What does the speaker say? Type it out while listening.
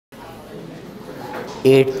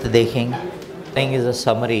Eighth देखेंगे. Thing is a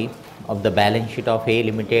summary of the balance sheet of A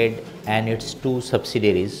Limited and its two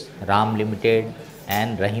subsidiaries, Ram Limited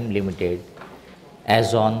and Rahim Limited,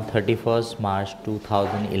 as on 31st March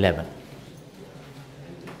 2011.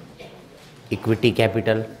 Equity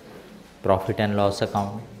capital, profit and loss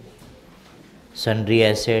account, sundry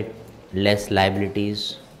asset less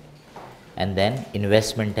liabilities, and then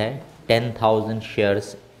investment है 10,000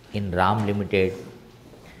 shares in Ram Limited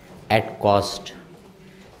at cost,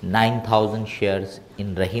 9,000 shares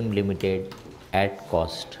in Rahim Limited at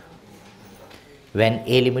cost. When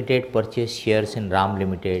A Limited purchased shares in Ram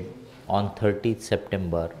Limited on 30th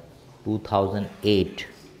September 2008,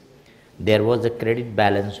 there was a credit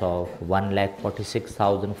balance of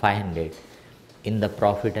 1,46,500 in the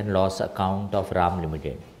profit and loss account of Ram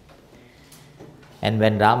Limited. And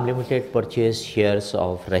when Ram Limited purchased shares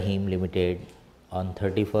of Rahim Limited on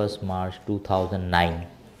 31st March 2009,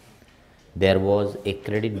 there was a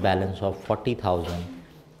credit balance of 40,000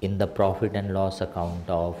 in the profit and loss account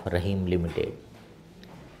of Rahim Limited.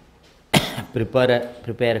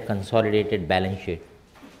 Prepare a consolidated balance sheet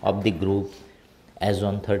of the group as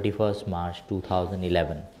on 31st March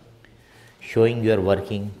 2011, showing your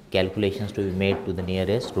working calculations to be made to the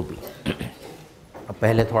nearest rupee. अब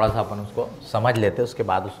पहले थोड़ा सा अपन उसको समझ लेते हैं, उसके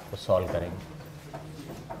बाद उसको सॉल्व करेंगे.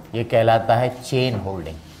 ये कहलाता है चेन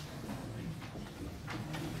होल्डिंग.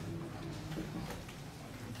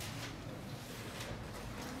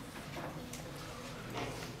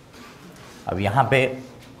 अब यहाँ पे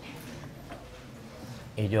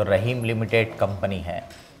ये जो रहीम लिमिटेड कंपनी है,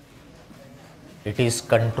 it is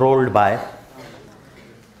controlled by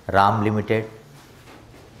Ram limited.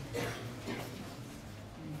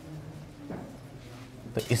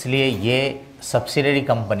 तो इसलिए ये सब्सिडियरी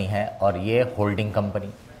कंपनी है और ये होल्डिंग कंपनी,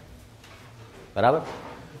 बराबर.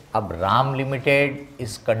 अब Ram limited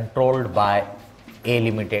is controlled by A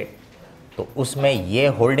limited, तो उसमें ये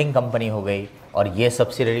होल्डिंग कंपनी हो गई और ये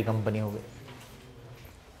सब्सिडियरी कंपनी हो गई.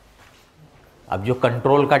 अब जो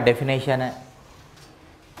कंट्रोल का डेफिनेशन है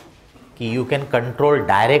कि यू कैन कंट्रोल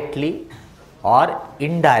डायरेक्टली और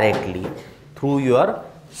indirectly through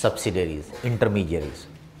your subsidiaries, intermediaries.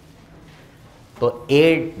 तो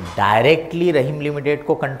ए डायरेक्टली रहीम लिमिटेड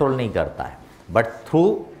को कंट्रोल नहीं करता है, but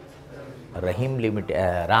through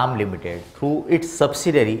Ram limited through it's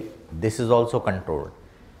subsidiary this is also controlled.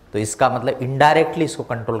 तो इसका मतलब इनडायरेक्टली इसको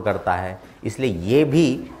कंट्रोल करता है, इसलिए ये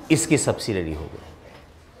भी इसकी सब्सिडियरी हो गई.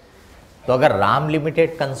 तो अगर Ram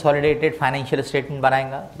limited consolidated financial statement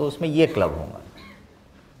बनाएगा तो उसमें ये क्लब होगा,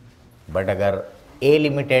 बट अगर ए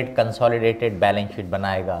लिमिटेड कंसोलिडेटेड बैलेंस शीट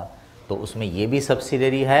बनाएगा तो उसमें ये भी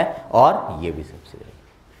सब्सिडियरी है और ये भी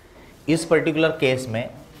सब्सिडियरी. इस पर्टिकुलर केस में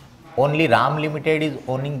only Ram limited is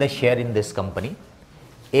owning the share in this company,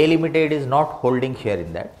 A limited is not holding share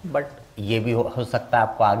in that. But ये भी हो सकता है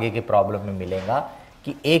आपको आगे के प्रॉब्लम में मिलेगा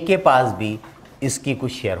कि ए के पास भी इसकी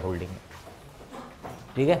कुछ शेयर होल्डिंग है.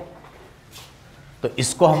 ठीक है, तो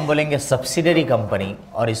इसको हम बोलेंगे सब्सिडियरी कंपनी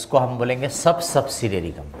और इसको हम बोलेंगे सब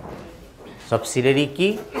सब्सिडियरी कंपनी. सब्सिडियरी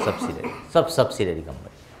की सब्सिडियरी, सब सब्सिडियरी कंपनी.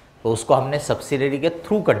 तो उसको हमने सब्सिडियरी के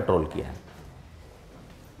थ्रू कंट्रोल किया है.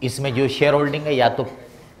 इसमें जो शेयर होल्डिंग है या तो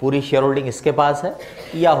पूरी शेयर होल्डिंग इसके पास है,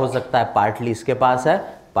 या हो सकता है पार्टली इसके पास है,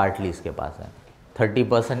 पार्टली इसके पास है.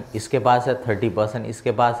 30% इसके पास है, 30%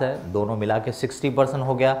 इसके पास है, दोनों मिला के 60%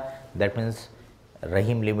 हो गया. That means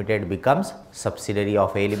Rahim limited becomes subsidiary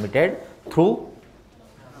of A limited through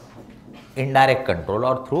indirect control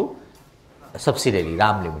और थ्रू सब्सिडियरी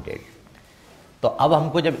राम लिमिटेड. तो अब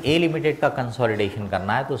हमको जब ए लिमिटेड का कंसोलिडेशन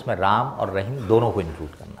करना है तो उसमें राम और रहीम दोनों को इंक्लूड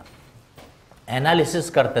करना. एनालिसिस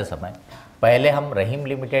करते समय पहले हम रहीम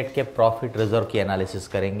लिमिटेड के प्रॉफिट रिजर्व की एनालिसिस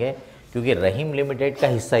करेंगे, क्योंकि रहीम लिमिटेड का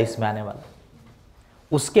हिस्सा इसमें आने वाला.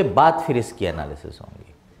 उसके बाद फिर इसकी एनालिसिस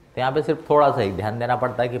होंगी. तो यहाँ पे सिर्फ थोड़ा सा ही ध्यान देना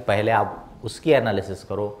पड़ता है कि पहले आप उसकी एनालिसिस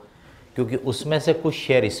करो, क्योंकि उसमें से कुछ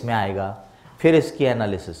शेयर इसमें आएगा, फिर इसकी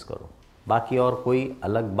एनालिसिस करो. बाकी और कोई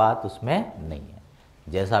अलग बात उसमें नहीं है,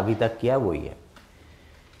 जैसा अभी तक किया वही है.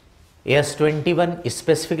 AS21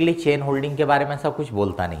 स्पेसिफिकली चेन होल्डिंग के बारे में ऐसा कुछ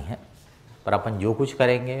बोलता नहीं है, पर अपन जो कुछ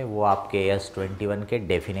करेंगे वो आपके AS21 के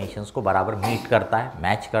डेफिनेशंस को बराबर मीट करता है,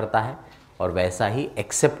 मैच करता है, और वैसा ही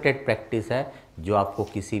एक्सेप्टेड प्रैक्टिस है जो आपको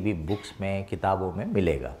किसी भी बुक्स में, किताबों में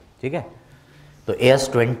मिलेगा. ठीक है, तो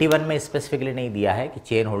AS21 में स्पेसिफिकली नहीं दिया है कि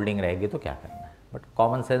चेन होल्डिंग रहेगी तो क्या करना है, बट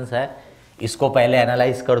कॉमन सेंस है. इसको पहले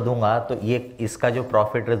एनालाइज कर दूंगा तो ये इसका जो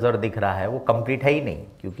प्रॉफिट रिजर्व दिख रहा है वो कंप्लीट है ही नहीं,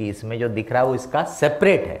 क्योंकि इसमें जो दिख रहा है वो इसका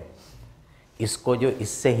सेपरेट है. इसको जो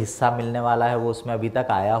इससे हिस्सा मिलने वाला है वो उसमें अभी तक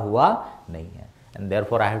आया हुआ नहीं है. And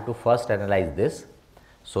therefore I have to first analyse this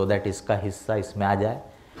so that इसका हिस्सा इसमें आ जाए.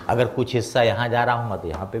 अगर कुछ हिस्सा यहाँ जा रहा हूँ तो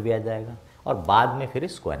यहाँ पे भी आ जाएगा, और बाद में फिर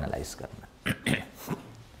इसको एनालाइज करना.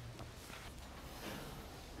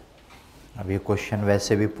 अब ये क्वेश्चन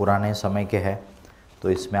वैसे भी पुराने समय के हैं, तो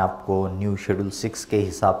इसमें आपको न्यू शेड्यूल 6 के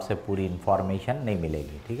हिसाब से पूरी इन्फॉर्मेशन नहीं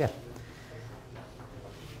मिलेगी, ठीक है।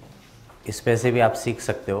 इस पे से भी आप सीख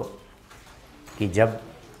सकते हो कि जब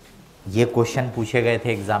ये क्वेश्चन पूछे गए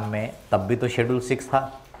थे एग्ज़ाम में, तब भी तो शेड्यूल 6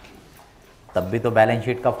 था, तब भी तो बैलेंस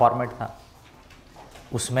शीट का फॉर्मेट था,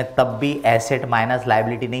 उसमें तब भी एसेट माइनस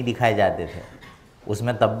लायबिलिटी नहीं दिखाए जाते थे,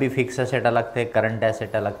 उसमें तब भी फिक्स एसेट अलग थे, करंट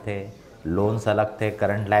एसेट अलग थे, लोन्स अलग थे,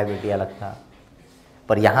 करंट लायबिलिटी अलग था।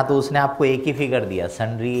 पर यहाँ तो उसने आपको एक ही फिगर दिया,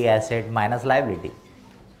 sundry asset minus liability,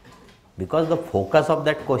 because the focus of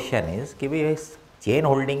that question is कि भाई चेन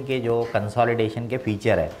होल्डिंग के जो कंसोलिडेशन के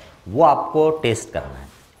फीचर है वो आपको टेस्ट करना है।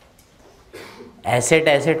 एसेट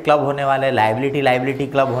एसेट क्लब होने वाले, लायबिलिटी लायबिलिटी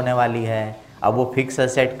क्लब होने वाली है। अब वो fix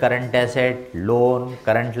asset, current asset, loan,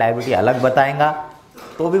 current liability अलग बताएगा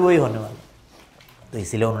तो भी वही होने वाला। तो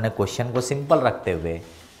इसीलिए उन्होंने क्वेश्चन को सिंपल रखते हुए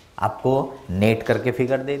आपको नेट करके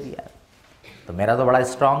फिगर दे दिया। तो मेरा तो बड़ा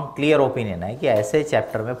स्ट्रॉन्ग क्लियर ओपिनियन है कि ऐसे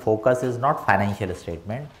चैप्टर में focus is not financial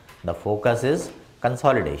statement, the focus is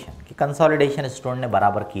consolidation, कि कंसोलिडेशन स्टूडेंट ने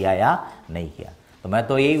बराबर किया या नहीं किया। तो मैं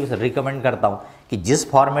तो यही रिकमेंड करता हूँ कि जिस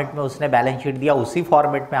फॉर्मेट में उसने बैलेंस शीट दिया उसी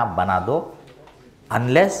फॉर्मेट में आप बना दो,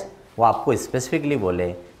 अनलेस वो आपको स्पेसिफिकली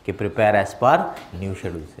बोले कि prepare as per new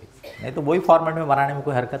schedule 6, नहीं तो वही फॉर्मेट में बनाने में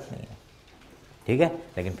कोई हरकत नहीं है, ठीक है।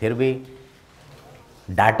 लेकिन फिर भी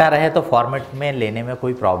डाटा रहे तो फॉर्मेट में लेने में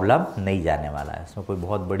कोई प्रॉब्लम नहीं जाने वाला है, इसमें कोई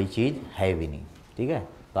बहुत बड़ी चीज़ है भी नहीं, ठीक है।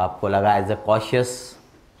 तो आपको लगा एज अ कॉशियस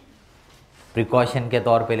प्रिकॉशन के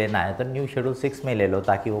तौर पे लेना है तो न्यू शेड्यूल 6 में ले लो,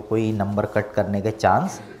 ताकि वो कोई नंबर कट करने के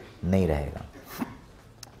चांस नहीं रहेगा।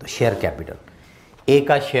 तो शेयर कैपिटल, ए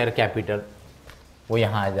का शेयर कैपिटल वो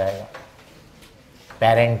यहाँ आ जाएगा,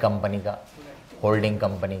 पेरेंट कंपनी का, होल्डिंग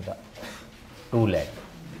कंपनी का 2 लाख।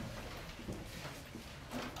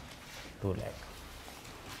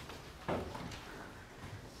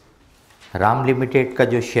 राम लिमिटेड का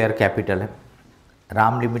जो शेयर कैपिटल है,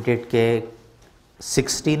 राम लिमिटेड के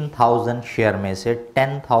 16,000 शेयर में से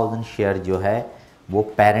 10,000 शेयर जो है वो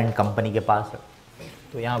पेरेंट कंपनी के पास है।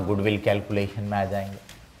 तो यहाँ गुडविल कैलकुलेशन में आ जाएंगे।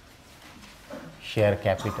 शेयर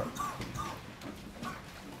कैपिटल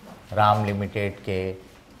राम लिमिटेड के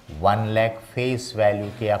 1 लाख फेस वैल्यू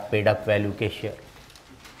के या पेड अप वैल्यू के शेयर,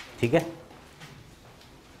 ठीक है।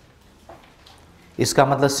 इसका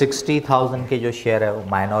मतलब 60,000 के जो शेयर है वो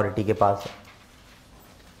माइनॉरिटी के पास है।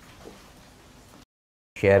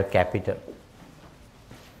 शेयर कैपिटल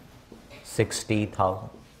 60,000,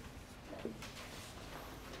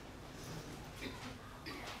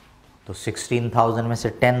 तो 16,000 में से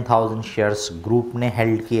 10,000 शेयर्स ग्रुप ने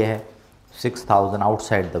हेल्ड किए हैं, 6,000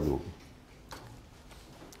 आउटसाइड द ग्रुप।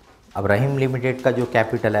 अब रहीम लिमिटेड का जो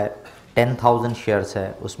कैपिटल है 10,000 शेयर्स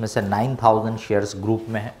है, उसमें से 9,000 शेयर्स ग्रुप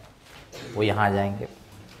में है, वो यहाँ आ जाएंगे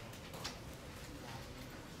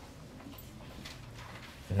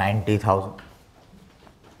 90,000।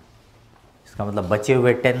 इसका मतलब बचे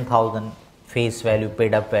हुए 10,000 face value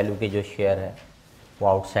paid up value के जो शेयर है वो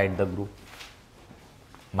आउटसाइड द ग्रुप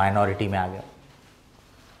माइनॉरिटी में आ गया।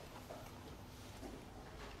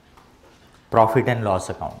 प्रॉफिट एंड लॉस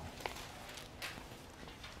अकाउंट,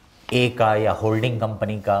 ए का या होल्डिंग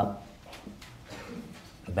कंपनी का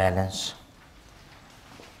बैलेंस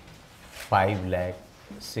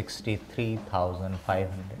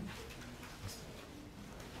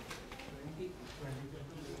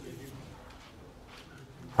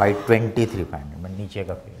मैं नीचे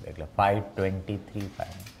का फिगर देख लो,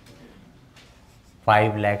 5,23,500,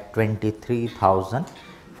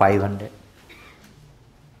 5,23,500।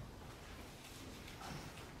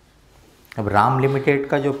 अब राम लिमिटेड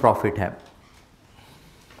का जो प्रॉफिट है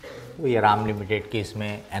वो ये राम लिमिटेड के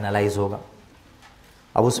इसमें एनालाइज होगा।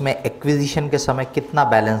 अब उसमें एक्विजिशन के समय कितना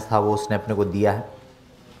बैलेंस था वो उसने अपने को दिया है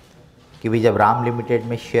कि भाई जब राम लिमिटेड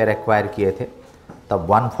में शेयर एक्वायर किए थे तब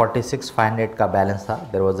 146,500 का बैलेंस था।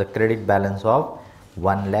 There was a credit balance of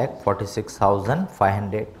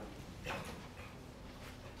 1,46,500।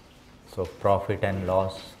 So profit and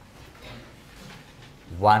loss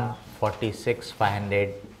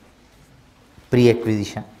 146,500 pre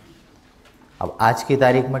acquisition. अब आज की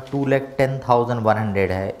तारीख में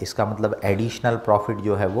 2,10,100 है, इसका मतलब एडिशनल प्रॉफिट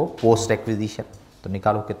जो है वो पोस्ट एक्विजिशन। तो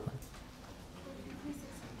निकालो कितना,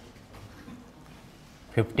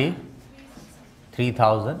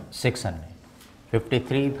 53,600,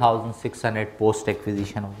 53,600 पोस्ट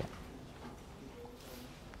एक्विजिशन हो गया।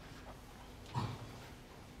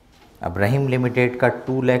 अब रहीम लिमिटेड का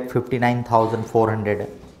 2,59,400 है,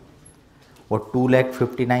 वो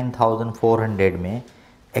 2,59,400 में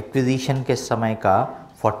एक्विजिशन के समय का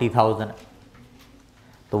 40,000 है,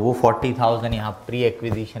 तो वो 40,000 यहाँ प्री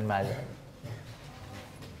एक्विजिशन में आ जाएगा।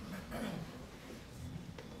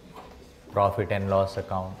 Profit and loss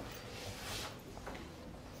account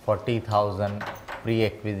 40,000 pre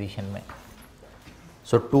acquisition में,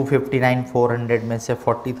 सो 259,400 में से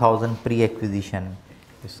 40,000 प्री एक्विजिशन,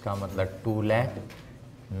 इसका मतलब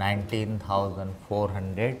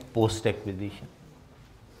 2,19,400 पोस्ट एक्विजिशन।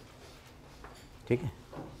 ठीक है,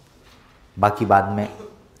 बाकी बाद में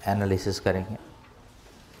एनालिसिस करेंगे।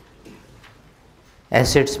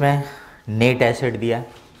 एसेट्स में नेट एसेट दिया,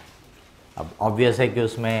 अब ऑब्वियस है कि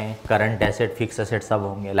उसमें करंट एसेट, फिक्स एसेट सब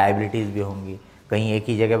होंगे, लाइबिलिटीज़ भी होंगी। कहीं एक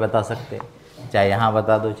ही जगह बता सकते हैं, चाहे यहाँ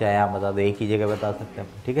बता दो चाहे यहाँ बता दो, एक ही जगह बता सकते हैं।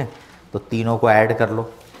 ठीक है, तो तीनों को ऐड कर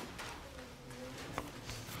लो।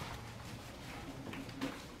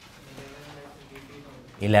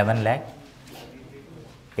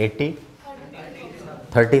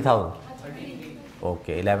 $11,80,30,000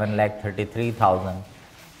 ओके, 11,33,000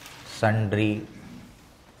 सन्ड्री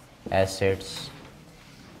एसेट्स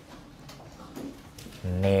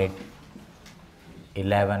नेट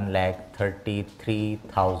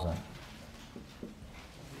 11,33,000।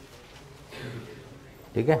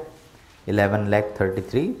 ठीक है,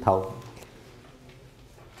 11,33,000।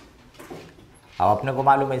 अब अपने को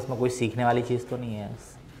मालूम है इसमें कोई सीखने वाली चीज़ तो नहीं है।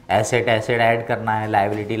 एसेट एसेट ऐड करना है,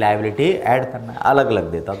 लायबिलिटी लायबिलिटी ऐड करना है, अलग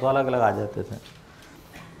अलग देता तो अलग अलग आ जाते थे।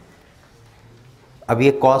 अब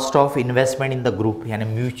ये cost of investment in the group, यानी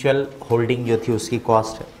म्यूचुअल होल्डिंग जो थी उसकी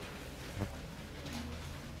कॉस्ट है।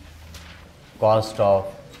 Cost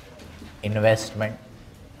of investment,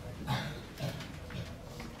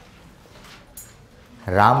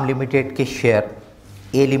 Ram limited के शेयर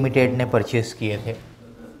ए लिमिटेड ने परचेस किए थे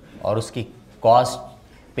और उसकी कॉस्ट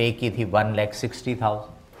पे की थी 1,60,000।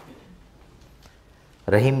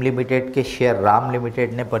 रहीम लिमिटेड के शेयर राम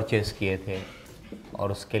लिमिटेड ने परचेस किए थे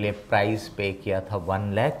और उसके लिए प्राइस पे किया था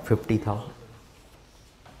 1,50,000।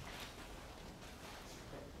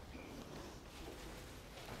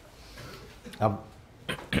 अब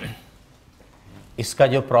इसका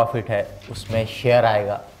जो प्रॉफिट है उसमें शेयर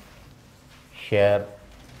आएगा, share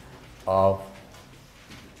of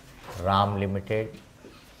Ram limited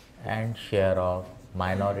and share of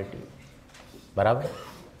minority, बराबर।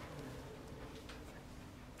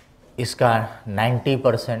 इसका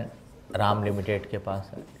 90% राम लिमिटेड के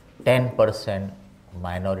पास है, 10%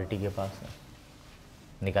 माइनॉरिटी के पास है।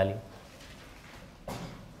 निकालिए,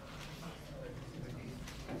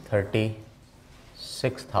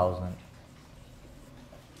 36,000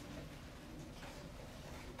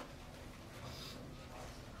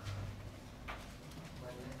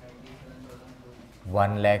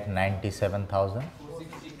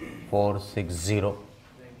 1,97,460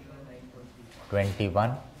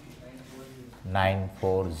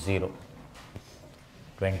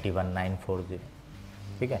 21,940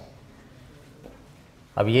 ठीक है।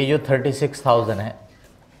 अब ये जो 36,000 है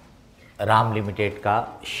राम लिमिटेड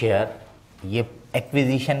का शेयर, ये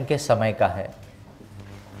एक्विजिशन के समय का है,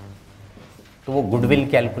 तो वो गुडविल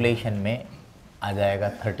कैलकुलेशन में आ जाएगा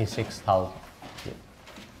 36,000।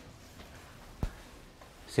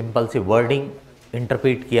 सिंपल सी वर्डिंग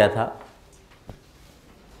इंटरप्रेट किया था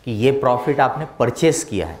कि ये प्रॉफिट आपने परचेस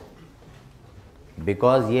किया है,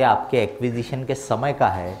 बिकॉज ये आपके एक्विजिशन के समय का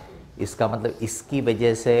है। इसका मतलब इसकी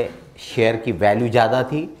वजह से शेयर की वैल्यू ज़्यादा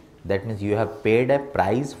थी, that means you have paid A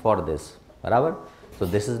price for this, बराबर। So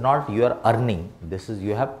this is not your earning, this is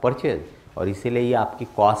you have purchase, और इसीलिए ये आपकी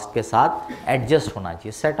कॉस्ट के साथ एडजस्ट होना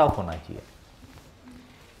चाहिए, सेट ऑफ होना चाहिए।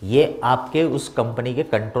 ये आपके उस कंपनी के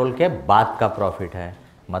कंट्रोल के बाद का प्रॉफिट है,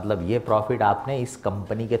 मतलब ये प्रॉफिट आपने इस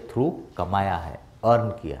कंपनी के थ्रू कमाया है, अर्न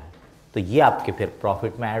किया है, तो ये आपके फिर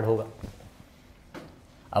प्रॉफिट में ऐड होगा।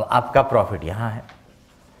 अब आपका प्रॉफिट यहाँ है,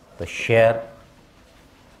 तो share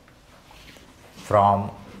from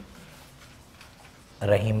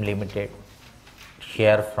Rahim limited,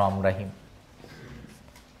 share from रहीम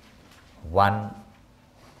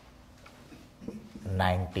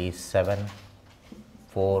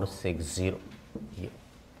 1,97,460। ये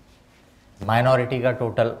माइनॉरिटी का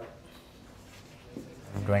टोटल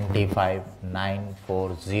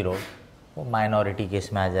 25,940, वो माइनॉरिटी केस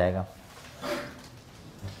में आ जाएगा।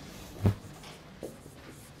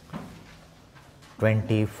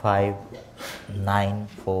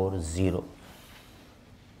 $25,940।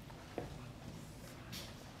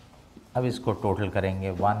 अब इसको टोटल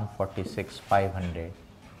करेंगे 146,500,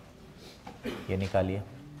 ये निकालिए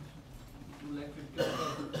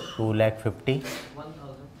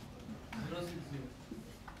 2,50,000।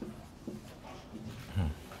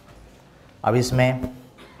 अब इसमें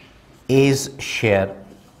एज शेयर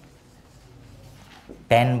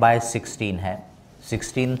 10/16 है,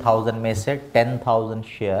 16,000 में से 10,000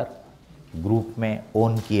 शेयर ग्रुप में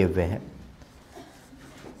ओन किए हुए हैं।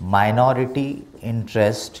 माइनॉरिटी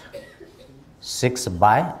इंटरेस्ट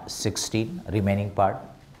 6/16 रिमेनिंग पार्ट,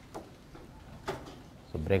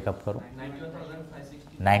 तो ब्रेकअप करो।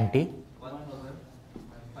 90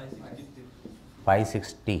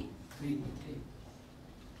 560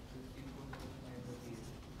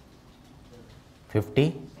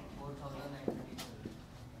 50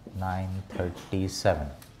 937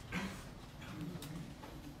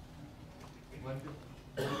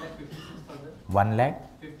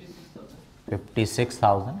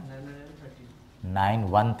 1,56,000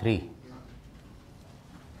 913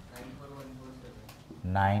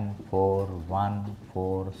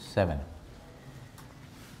 94147।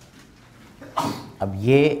 अब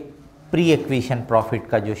ये प्री एक्विजिशन प्रॉफिट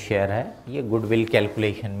का जो शेयर है ये गुडविल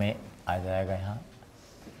कैलकुलेशन में आ जाएगा यहाँ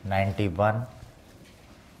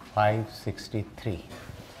 91,563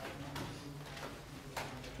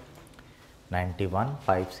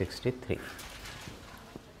 91,563।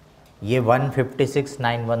 ये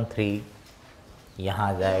 156,913 यहाँ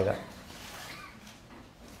आ जाएगा।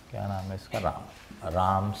 क्या नाम है इसका?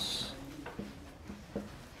 Ram's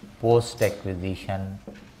post acquisition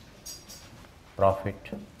profit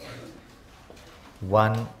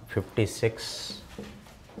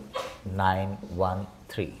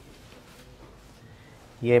 156,913।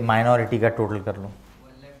 ये माइनॉरिटी का टोटल कर लो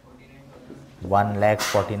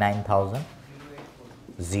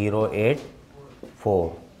 1,49,084।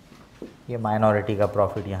 ये माइनॉरिटी का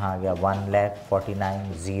प्रॉफिट यहाँ आ गया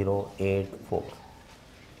 1,49,084।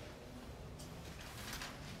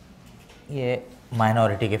 ये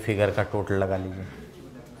माइनॉरिटी के फिगर का टोटल लगा लीजिए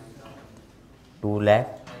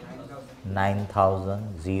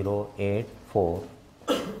 2,09,084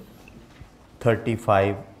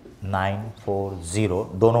 35,940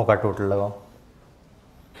 दोनों का टोटल लगाओ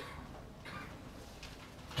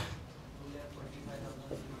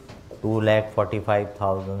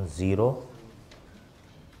 2,45,000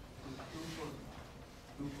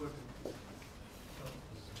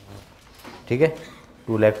 ठीक है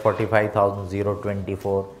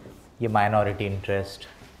 2,45,024। ये माइनॉरिटी इंटरेस्ट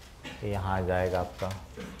यहाँ आ जाएगा आपका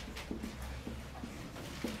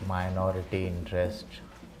माइनॉरिटी इंटरेस्ट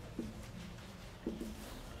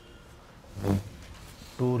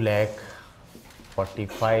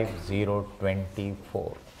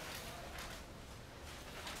 2,45,024।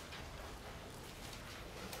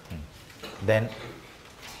 देन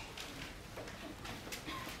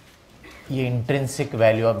ये intrinsic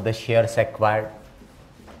value of the shares acquired,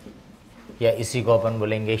 या इसी को अपन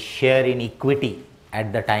बोलेंगे share in equity at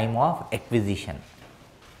the time of acquisition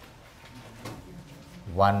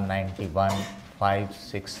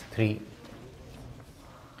 191,563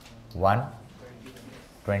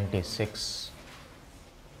 126।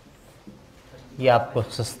 ये आपको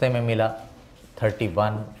सस्ते में मिला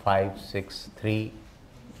 31,563।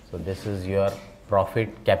 so this is your profit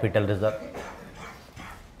capital reserve.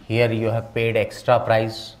 Here you have paid extra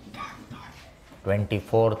price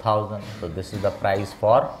 24,000, so this is the price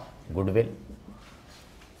for goodwill.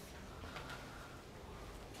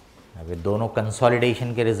 अभी दोनों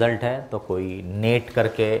कंसोलिडेशन के रिजल्ट है तो कोई नेट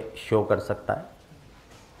करके शो कर सकता है,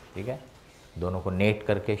 ठीक है, दोनों को नेट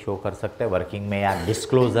करके शो कर सकते हैं। वर्किंग में या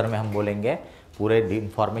डिस्क्लोजर में हम बोलेंगे पूरे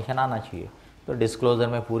इंफॉर्मेशन आना चाहिए, तो डिस्क्लोजर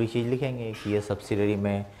में पूरी चीज़ लिखेंगे कि ये सब्सिडरी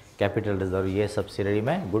में कैपिटल रिजर्व, ये सब्सिडरी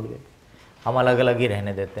में गुडविल। हम अलग अलग ही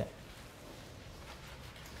रहने देते हैं।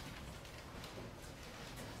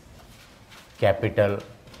 कैपिटल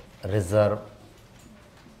रिजर्व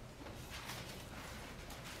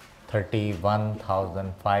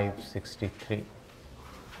 31,563,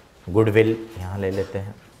 गुडविल यहाँ ले लेते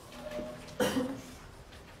हैं,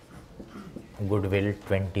 गुडविल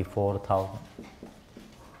 24,000,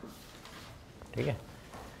 ठीक है।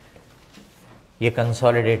 ये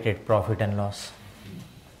कंसोलिडेटेड प्रॉफिट एंड लॉस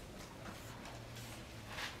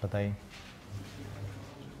बताइए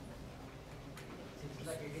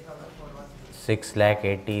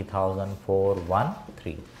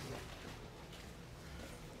 6,80,413।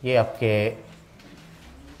 ये आपके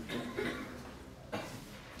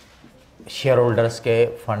शेयर होल्डर्स के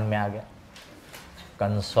फंड में आ गया,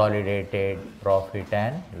 consolidated profit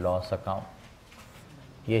and loss account.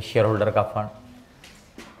 ये शेयर होल्डर का फंड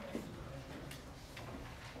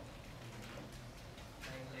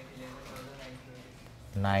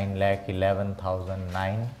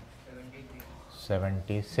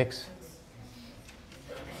 9,11,976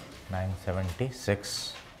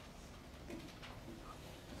 976।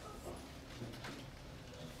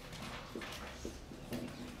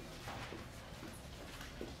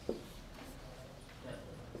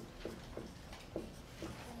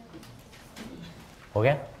 हो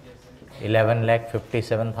गया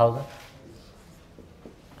 11,57,000।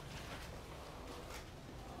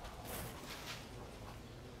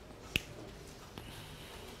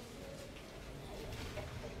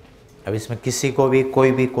 अब इसमें किसी को भी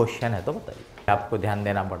कोई भी क्वेश्चन है तो बताइए। आपको ध्यान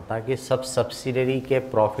देना पड़ता है कि सब सब्सिडरी के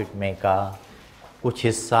प्रॉफिट में का कुछ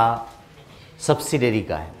हिस्सा सब्सिडरी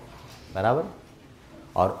का है, बराबर,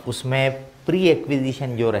 और उसमें प्री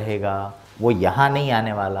एक्विजिशन जो रहेगा वो यहाँ नहीं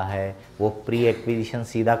आने वाला है, वो प्री एक्विजिशन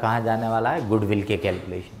सीधा कहाँ जाने वाला है, गुडविल के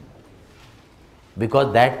calculation, because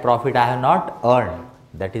that profit I have not earn,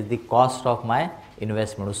 that is the cost of my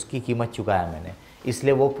investment, उसकी कीमत चुकाया मैंने,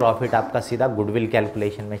 इसलिए वो प्रॉफिट आपका सीधा गुडविल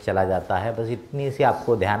कैलकुलेशन में चला जाता है। बस इतनी सी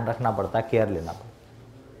आपको ध्यान रखना पड़ता है, केयर लेना पड़ता है।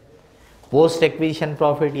 पोस्ट एक्विजिशन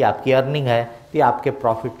प्रॉफिट ये आपकी अर्निंग है, तो ये आपके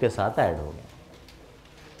प्रॉफिट के साथ ऐड हो गया,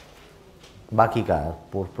 बाकी का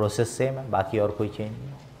प्रोसेस सेम है, बाकी और कोई चेंज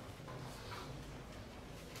नहीं।